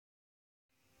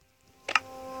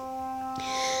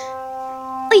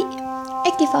Oi,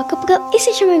 aqui fala Capel e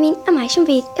sejam bem-vindos a mais um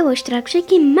vídeo. Eu hoje trago-vos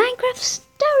aqui Minecraft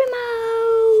Story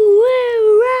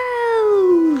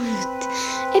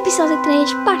Mode Episódio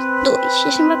 3, parte 2. A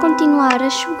gente vai continuar a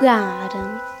jogar,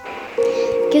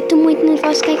 que eu estou muito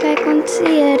nervosa do que é que vai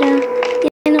acontecer e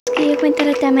eu não queria aguentar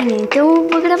até amanhã, então eu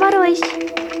vou gravar hoje.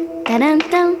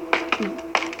 Tarantam.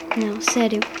 Não,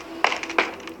 sério.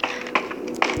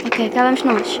 Ok, cá vamos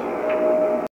nós.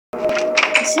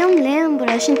 Se eu me lembro,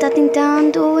 a gente está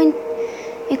tentando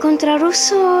encontrar o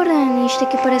Soren. Isto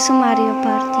aqui parece um Mario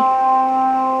Party.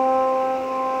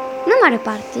 Não Mario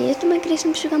Party, eu também queria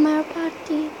sempre jogar Mario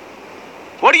Party.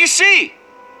 What do you see?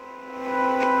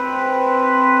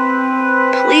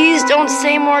 Please don't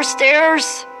say more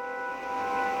stairs.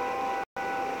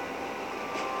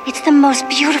 It's the most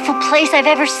beautiful place I've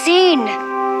ever seen.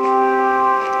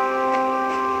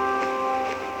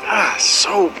 Ah,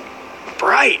 so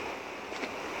bright.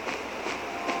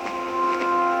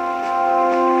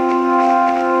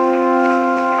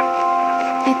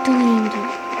 É tão lindo.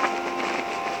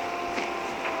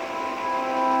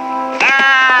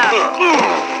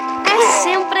 É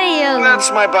sempre ele.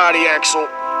 That's my body, Axel.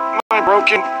 My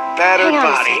broken, battered Hang on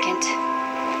a body. second.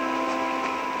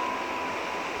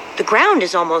 The ground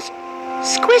is almost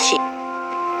squishy.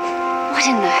 What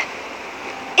in the...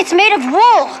 It's made of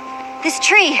wool. This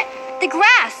tree, the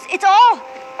grass, it's all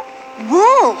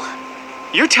wool.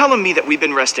 You're telling me that we've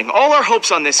been resting all our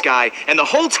hopes on this guy, and the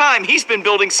whole time he's been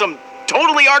building some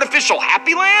totally artificial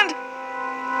happy land?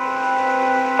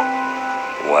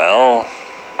 Well,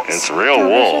 it's real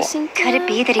wool. Could it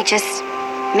be that he just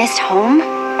missed home?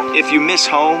 If you miss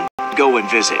home, go and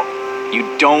visit.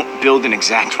 You don't build an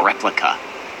exact replica.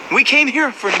 We came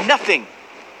here for nothing.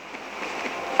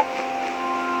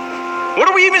 What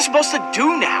are we even supposed to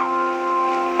do now?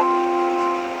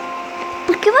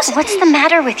 What's the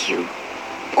matter with you?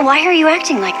 Why are you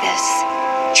acting like this?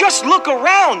 Just look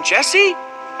around, Jesse.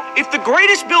 If the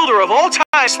greatest builder of all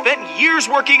time spent years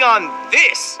working on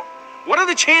this, what are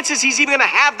the chances he's even gonna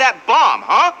have that bomb,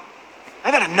 huh?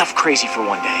 I've had enough crazy for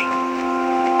one day.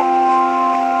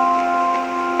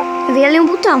 Havia ali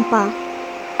botão, pá.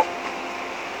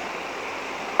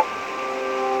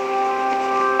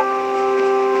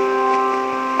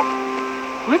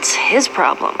 What's his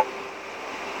problem?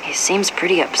 He seems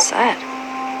pretty upset.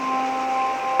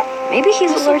 Maybe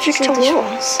he's allergic to wool.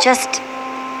 Just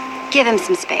give him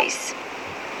some space.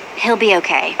 He'll be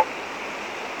okay.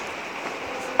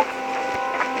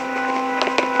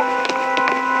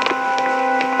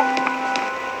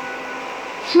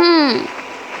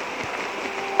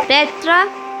 Petra?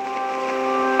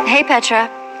 Hey, Petra.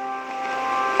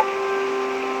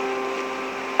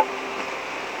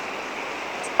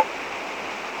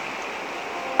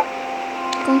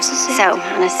 Como se sente? So,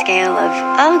 on a scale of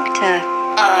ugh to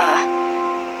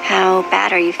how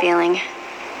bad are you feeling?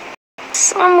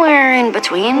 Somewhere in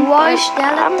between, O but olho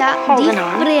dela I'm tá holding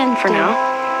on diferente. for now.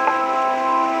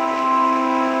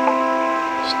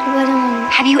 Estou agora maluca.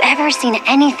 Have you ever seen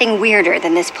anything weirder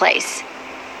than this place?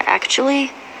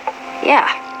 Actually, yeah.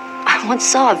 I once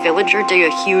saw a villager dig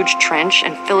a huge trench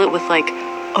and fill it with like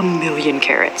 1,000,000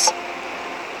 carrots.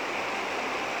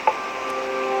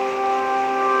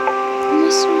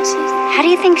 How do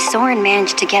you think Soren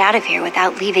managed to get out of here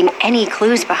without leaving any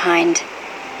clues behind?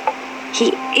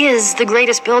 He is the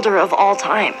greatest builder of all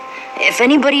time. If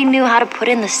anybody knew how to put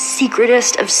in the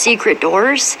secretest of secret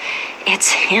doors, it's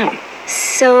him.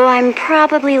 So I'm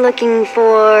probably looking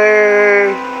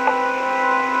for...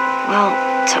 Well,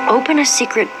 to open a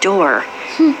secret door,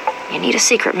 you need a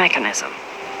secret mechanism.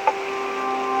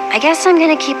 I guess I'm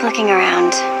gonna keep looking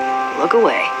around. Look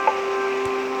away.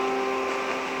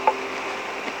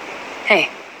 Hey,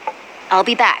 I'll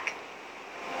be back.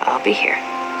 I'll be here.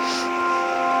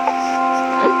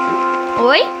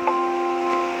 Oi?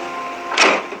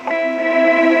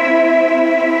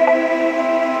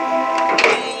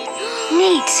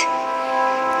 Neat.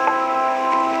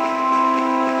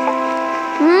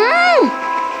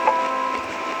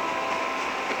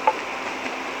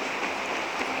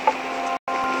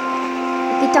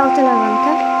 Aqui está outra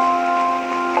alavanca.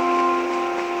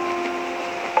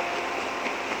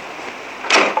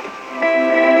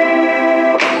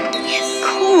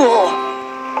 Cool.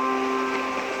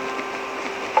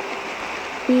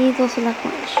 E vou falar com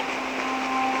eles.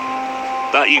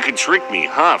 Thought you could trick me,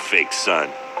 huh, fake son?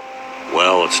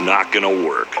 Well, it's not gonna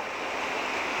work.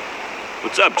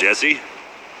 What's up, Jesse?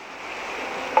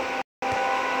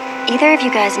 Either of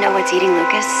you guys know what's eating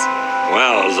Lucas?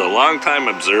 Well, as a longtime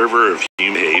observer of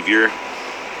human behavior,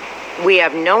 We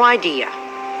have no idea.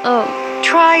 Oh,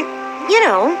 Try,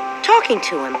 talking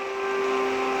to him.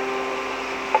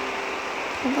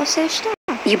 Como você está?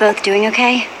 You both doing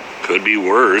okay? Could be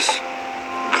worse.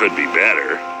 Could be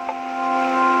better.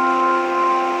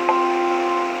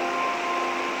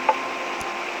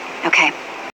 Okay.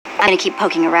 I'm gonna keep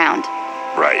poking around.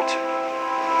 Right.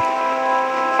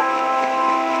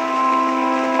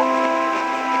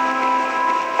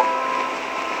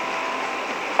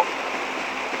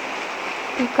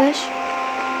 Lucas?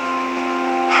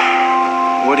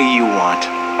 What do you want?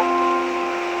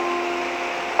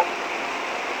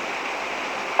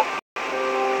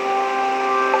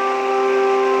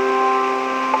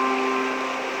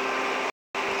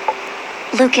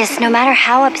 Lucas, no matter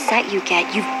how upset you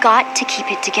get, you've got to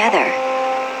keep it together.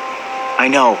 I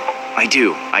know. I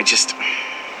do. I just...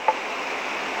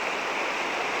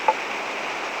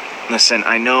 Listen,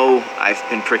 I know I've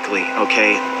been prickly,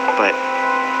 okay? But...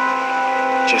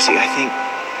 Jesse, I think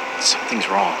something's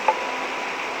wrong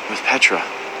with Petra.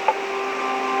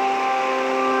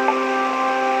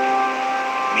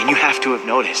 I mean, you have to have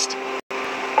noticed.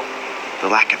 The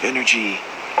lack of energy,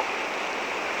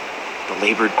 the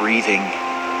labored breathing.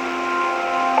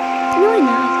 Não é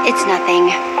nada. It's nothing.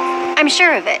 I'm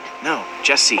sure of it. No,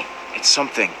 Jesse, it's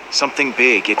something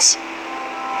big. It's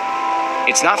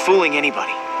not fooling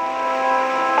anybody.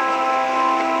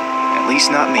 At least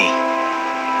not me.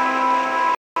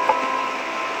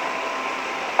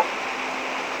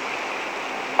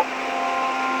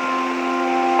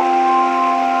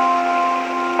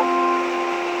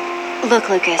 Look,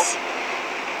 Lucas.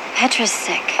 Petra's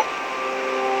sick.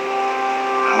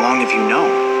 How long have you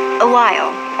known? A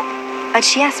while. But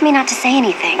she asked me not to say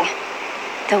anything.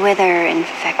 The wither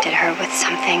infected her with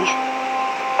something.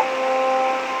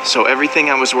 So everything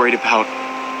I was worried about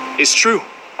is true.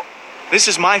 This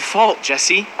is my fault,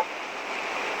 Jesse.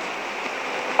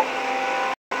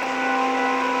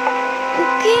 O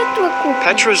que é tua culpa?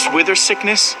 Petra's wither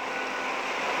sickness,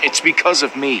 it's because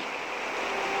of me.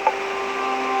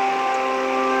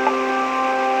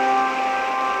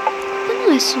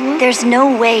 Não é sua. There's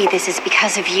no way this is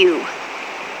because of you.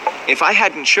 If I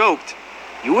hadn't choked,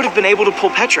 you would have been able to pull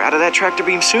Petra out of that tractor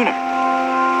beam sooner.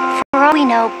 For all we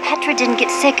know, Petra didn't get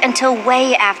sick until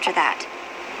way after that.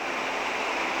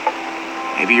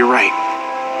 Maybe you're right.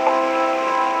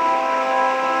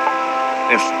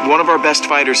 If one of our best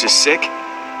fighters is sick,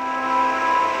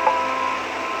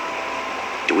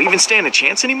 do we even stand a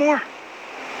chance anymore?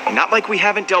 And not like we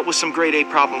haven't dealt with some grade A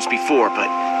problems before, but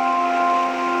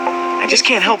I just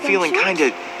can't help feeling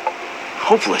kinda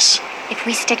hopeless. If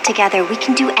we stick together, we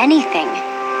can do anything.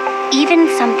 Even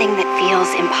something that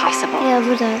feels impossible. É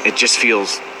verdade. It just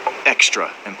feels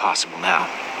extra impossible now.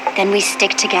 Then we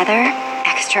stick together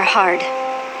extra hard.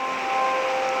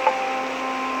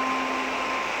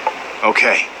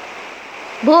 Okay.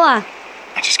 Boa.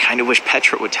 I just kinda wish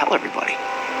Petra would tell everybody.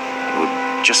 It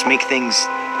would just make things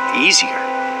easier.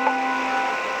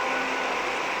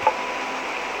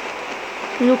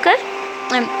 Lucas?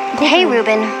 Hey,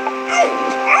 Ruben.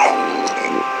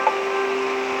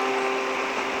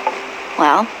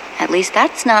 Well, at least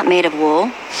that's not made of wool.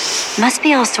 Must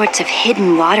be all sorts of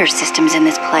hidden water systems in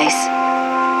this place.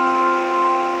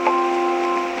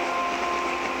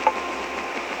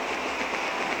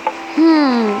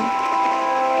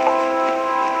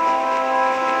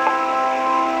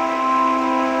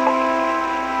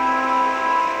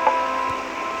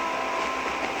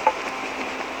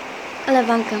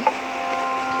 Alavanca.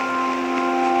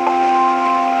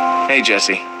 Hey,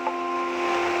 Jesse.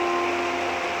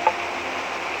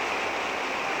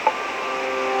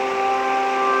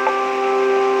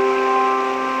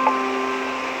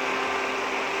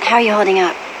 How are you holding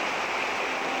up?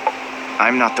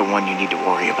 I'm not the one you need to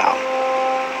worry about.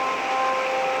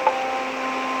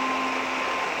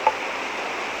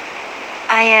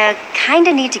 I,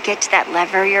 kinda need to get to that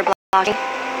lever you're blocking.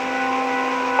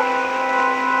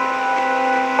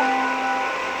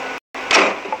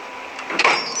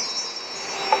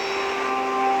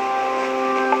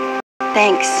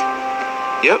 Thanks.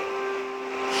 Yep.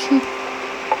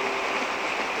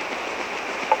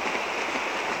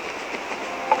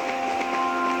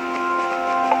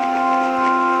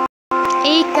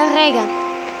 E carrega.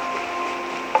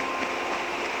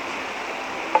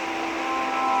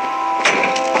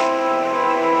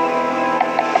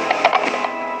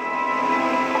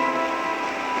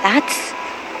 That's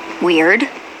weird.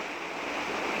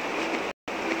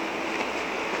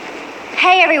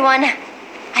 Hey, everyone.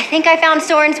 I think I found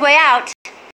Soren's way out.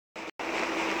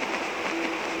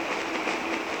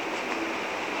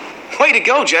 Way to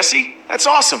go, Jesse. That's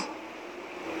awesome.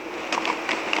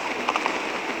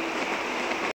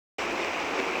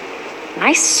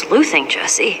 Nice sleuthing,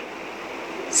 Jesse.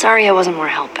 Sorry I wasn't more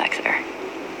help back there.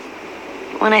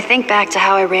 when I think back to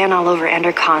how I ran all over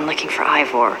Endercon looking for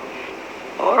Ivor,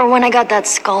 or when I got that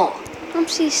skull.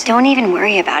 Don't even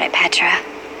worry about it, Petra.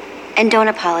 And don't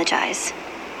apologize.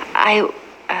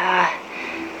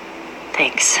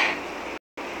 Thanks.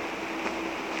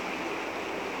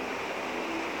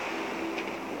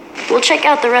 We'll check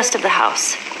out the rest of the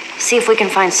house. See if we can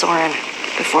find Soren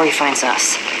before he finds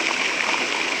us.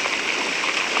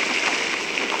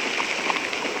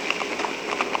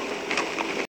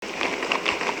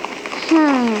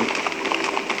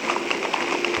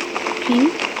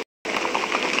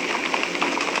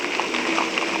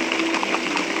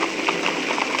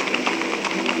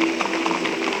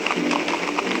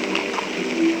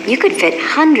 You could fit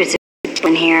hundreds of people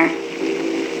in here,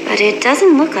 but it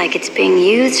doesn't look like it's being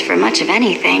used for much of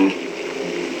anything.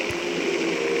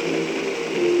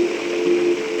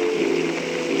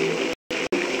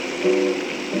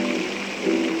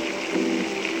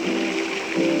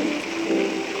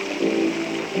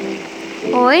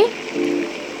 Oi?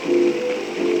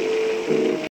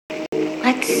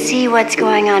 Let's see what's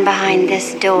going on behind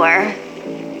this door.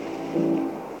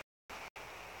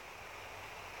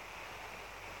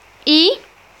 E?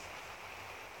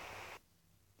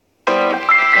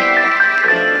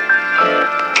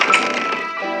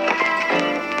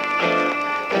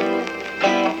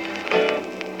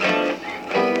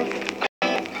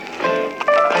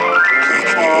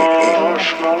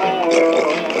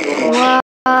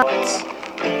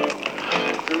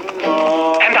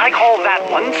 And I call that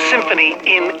one symphony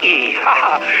in E.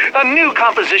 A new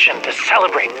composition to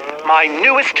celebrate my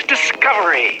newest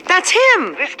discovery. That's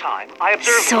him! This time, I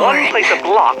observed Soren. one place a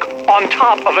block on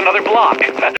top of another block.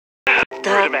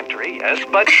 Rudimentary, yes,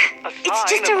 but a sign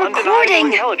just a of undeniable recording.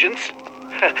 intelligence.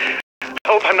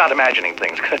 Hope I'm not imagining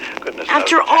things. Goodness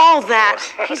After knows. all that,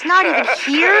 he's not even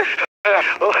here?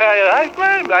 Well,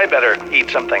 I better eat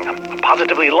something. I'm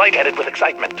positively lightheaded with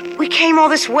excitement. We came all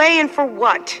this way, and for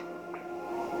what?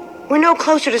 We're no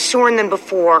closer to Soren than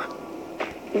before.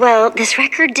 Well, this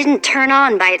record didn't turn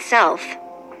on by itself.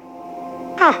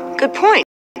 Huh, good point.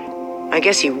 I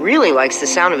guess he really likes the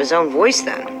sound of his own voice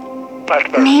then.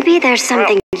 Maybe there's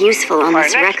something useful on My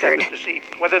this next step record. is to see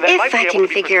whether they might If be I able can to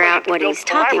be figure out persuaded to what build he's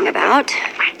talking collaboratively. about.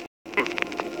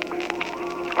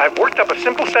 I've worked up a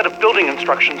simple set of building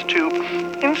instructions to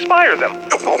inspire them.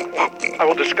 I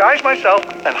will disguise myself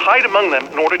and hide among them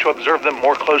in order to observe them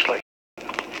more closely.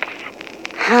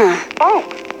 Huh. Oh,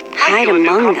 I Hide feel a new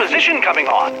among them. composition coming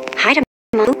on. Hide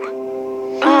among.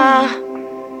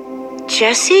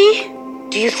 Jesse?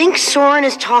 Do you think Soren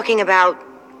is talking about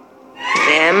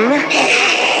them?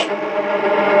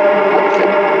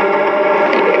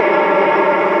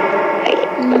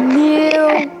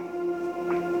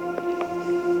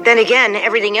 Then again,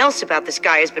 everything else about this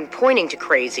guy has been pointing to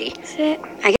crazy.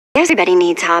 I guess everybody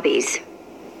needs hobbies.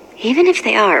 Even if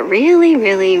they are really,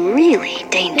 really, really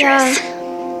dangerous.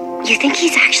 You think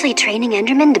he's actually training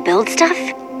Endermen to build stuff?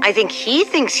 I think he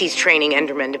thinks he's training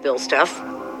Endermen to build stuff.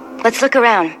 Let's look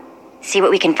around. See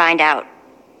what we can find out.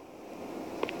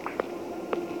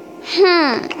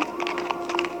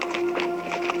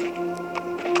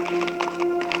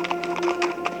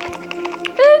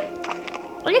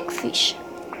 Olha que fixe.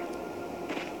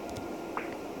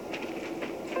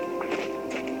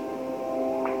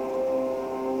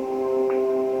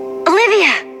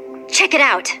 Olivia! Check it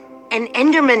out. An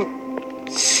Enderman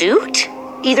suit?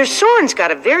 Either Soren's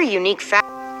got a very unique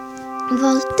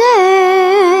Voltei.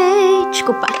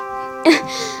 Desculpa.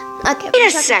 Ok, Wait a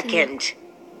já second.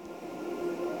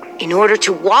 In order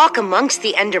to walk amongst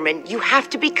the Endermen, you have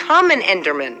to become an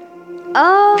Enderman.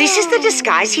 Oh. This is the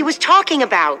disguise he was talking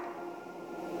about.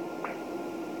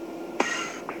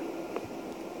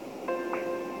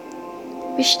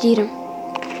 Vestiram.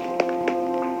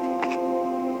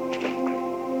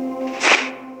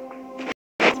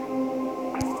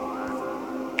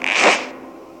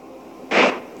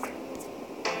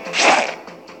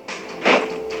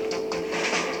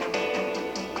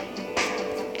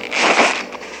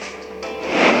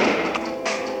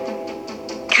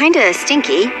 Kinda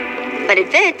stinky, but it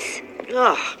fits.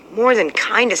 Ugh, more than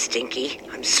kinda stinky,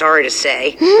 I'm sorry to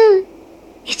say.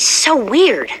 It's so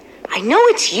weird. I know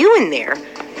it's you in there,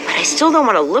 but I still don't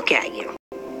want to look at you.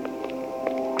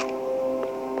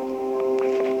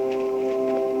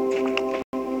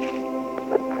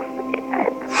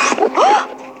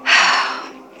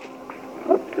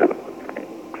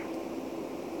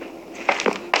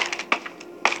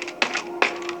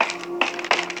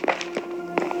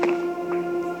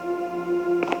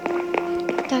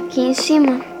 Tá aqui em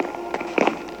cima.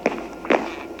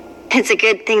 It's a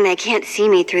good thing they can't see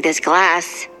me through this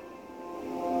glass.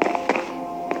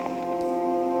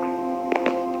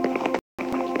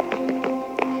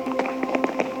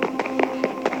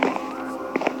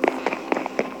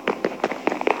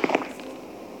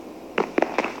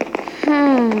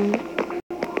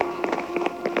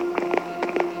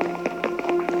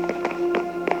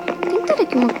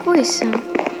 isso?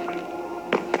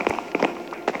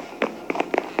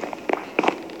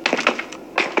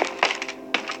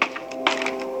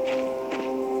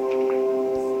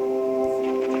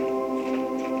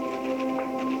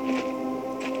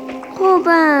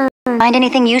 Ruben! Find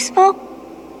anything useful?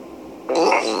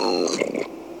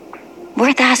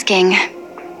 Worth asking.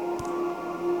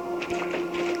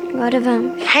 Agora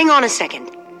vamos. Hang on a second.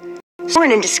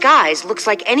 Soren in disguise looks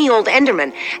like any old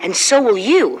enderman, and so will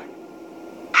you.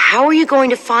 How are you going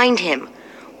to find him?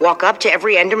 Walk up to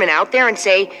every enderman out there and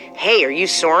say, "Hey, are you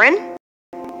Soren?"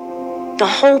 The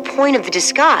whole point of the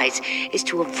disguise is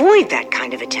to avoid that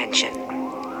kind of attention.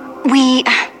 We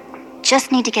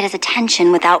just need to get his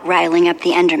attention without riling up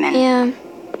the Enderman. Yeah.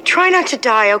 Try not to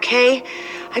die, okay?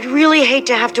 I'd really hate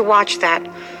to have to watch that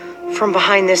from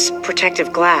behind this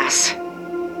protective glass.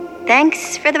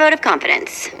 Thanks for the vote of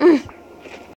confidence.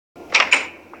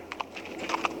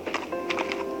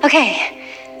 Okay.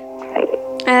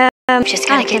 Just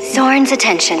gotta get Soren's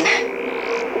attention.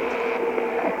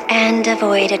 And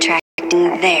avoid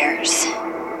attracting theirs.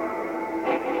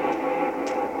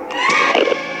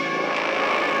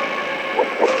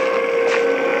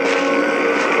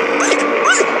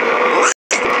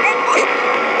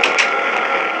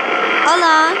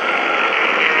 Olá!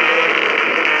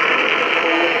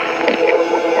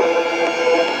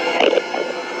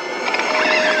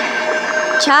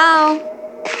 Tchau!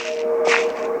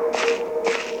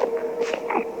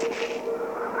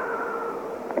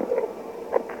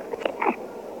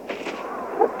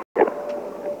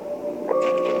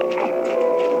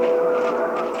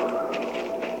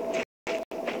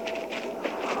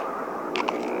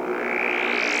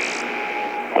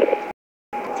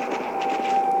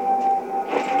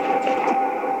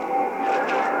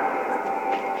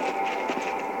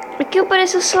 Aqui eu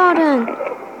pareço o Soren.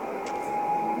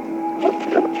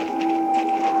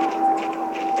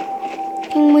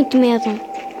 Tenho muito medo.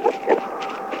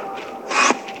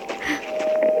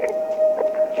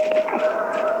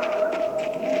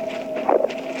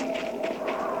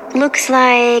 Looks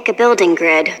like a building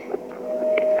grid.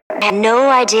 I have no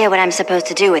idea what I'm supposed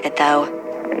to do with it, though.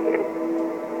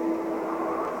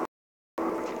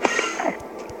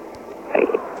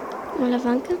 Uma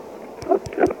alavanca.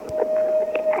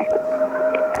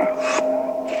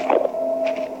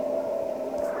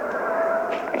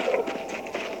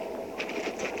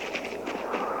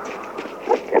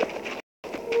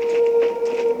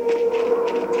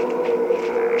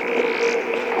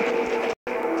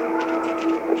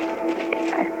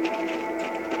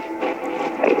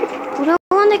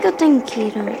 Por onde é que eu tenho que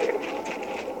ir?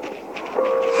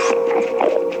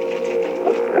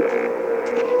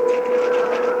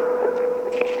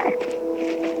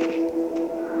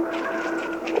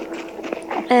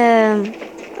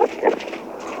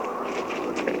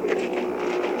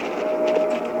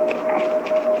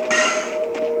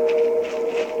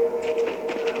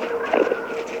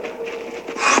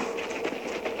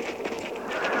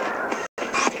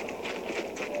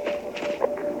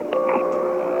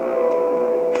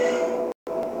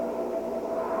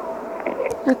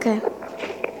 Ok.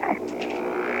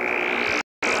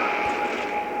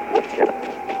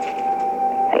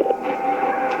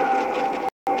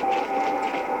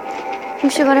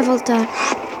 Vamos agora voltar.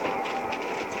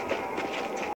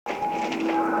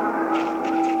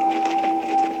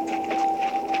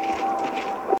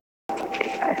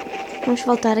 Vamos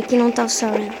voltar, aqui não está o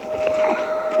Soren.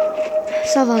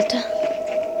 Só volta.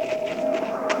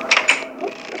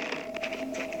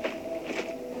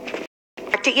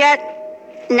 Checked it yet?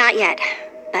 Not yet,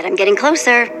 but I'm getting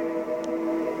closer.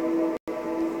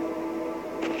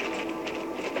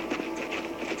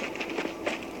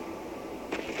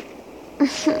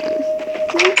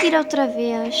 Tenho que ir outra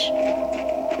vez.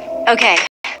 Okay,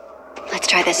 let's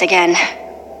try this again.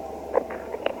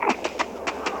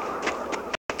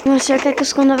 Não sei o que é que a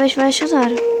segunda vez vai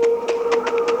ajudar.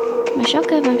 Mas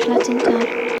ok, vamos lá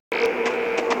tentar.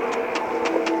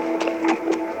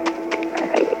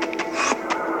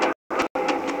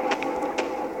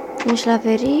 Vamos lá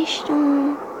ver isto.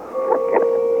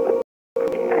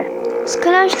 Se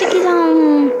calhar isto aqui dá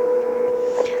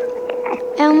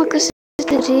é uma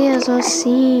caceteria ou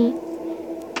assim.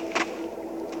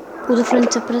 O do frente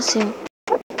desapareceu.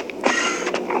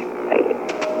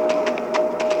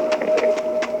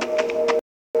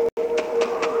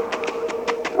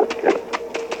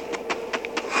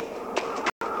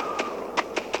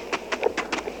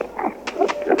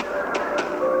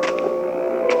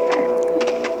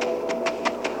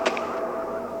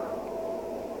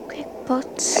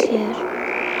 Pode ser.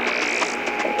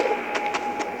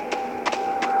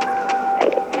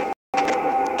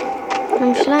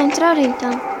 Vamos lá entrar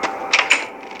então.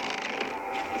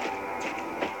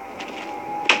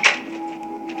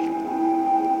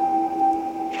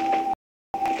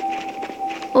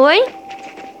 Oi?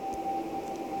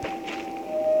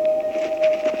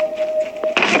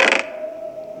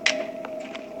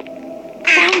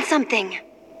 Found something.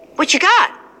 What you got?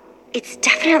 It's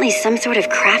definitely some sort of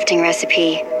crafting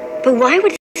recipe. But why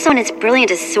would someone as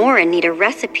brilliant as Soren need a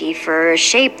recipe for a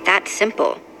shape that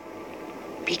simple?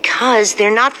 Because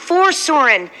they're not for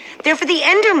Soren. They're for the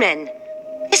endermen.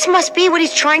 This must be what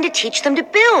he's trying to teach them to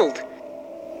build.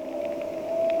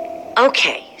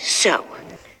 Okay, so...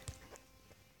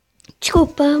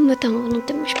 Desculpa, mas não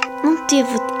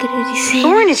teve de querer dizer.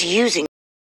 Soren is using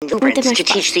blueprints to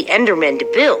teach the endermen to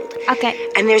build. Ok.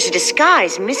 And there's a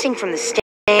disguise missing from the stand.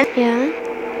 Yeah.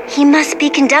 He must be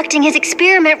conducting his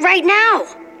experiment right now.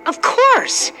 Of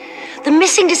course! The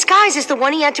missing disguise is the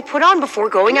one he had to put on before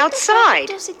going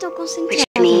outside. Which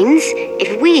means,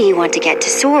 if we want to get to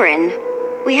Soren,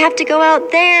 we have to go out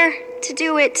there to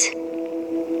do it.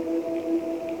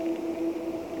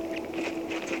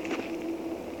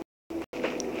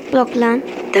 Block lá.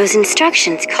 Those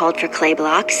instructions called for clay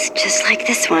blocks, just like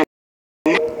this one.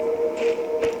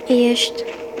 Este.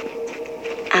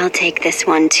 I'll take this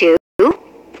one too.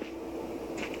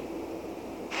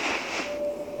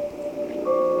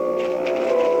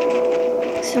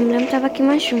 Se eu me lembro, estava aqui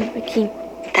mais um. Aqui.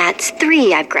 That's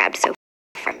 3 I've grabbed so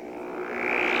far.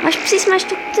 Mas preciso mais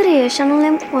do que 3, já não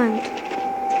lembro quanto.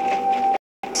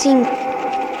 5.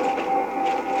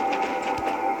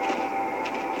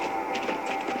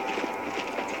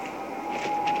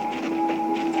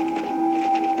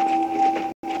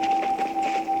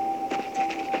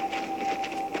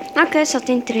 Ok, só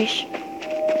tem 3.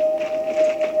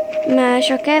 Mas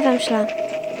ok, vamos lá.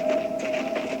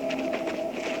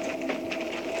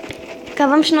 Cá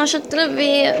vamos nós outra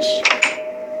vez.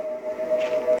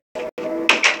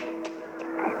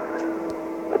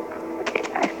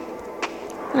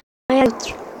 É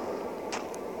outro.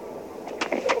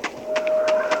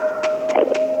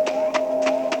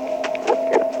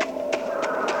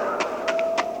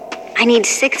 I need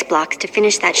 6 blocks to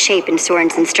finish that shape in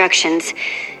Soren's instructions.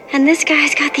 And this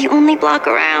guy's got the only block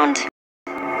around.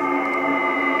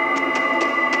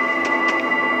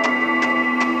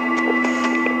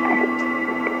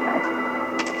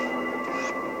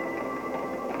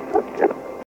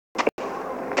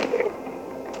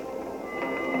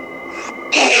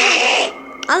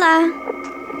 Olá!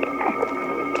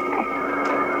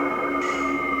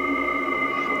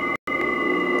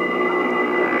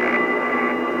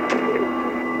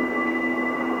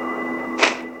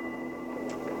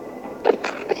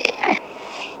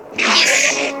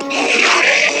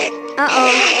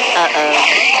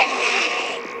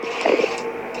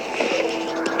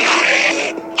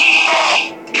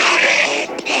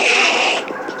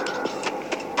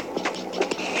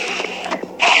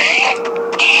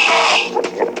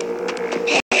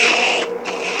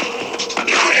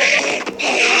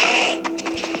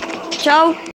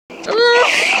 Tchau!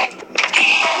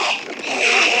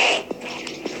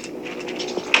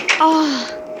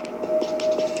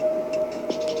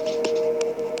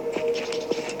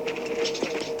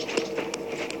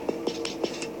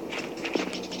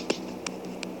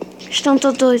 Estão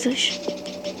todos doidos.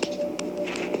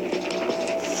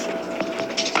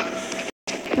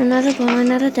 Não é nada bom, não é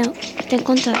nada não. Tem que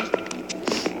contar.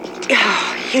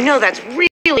 You know that's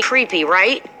really creepy,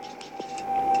 right?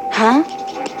 Huh?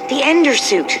 The ender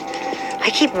suit. I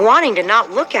keep wanting to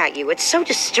not look at you. It's so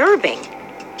disturbing.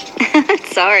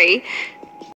 Sorry.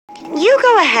 You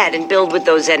go ahead and build with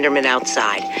those endermen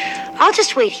outside. I'll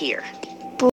just wait here.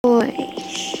 Pois.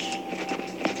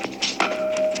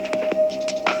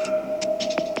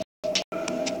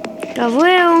 Cá vou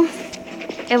eu.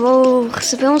 Eu vou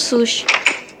receber um sushi.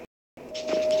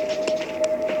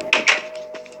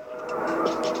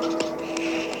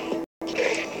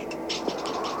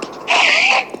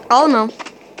 Ou não.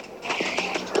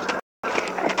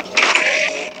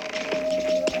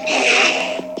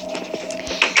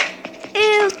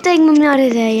 Eu tenho uma melhor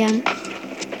ideia.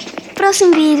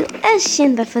 Próximo vídeo a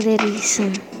gente vai fazer isso.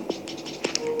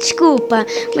 Desculpa,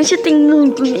 mas eu tenho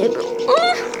muito medo.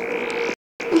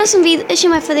 No próximo vídeo a gente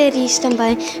vai fazer isso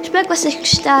também. Espero que vocês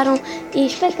gostaram e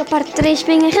espero que a parte 3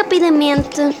 venha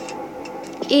rapidamente.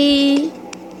 E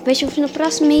vejo-vos no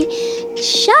próximo vídeo.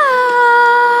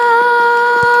 Tchau!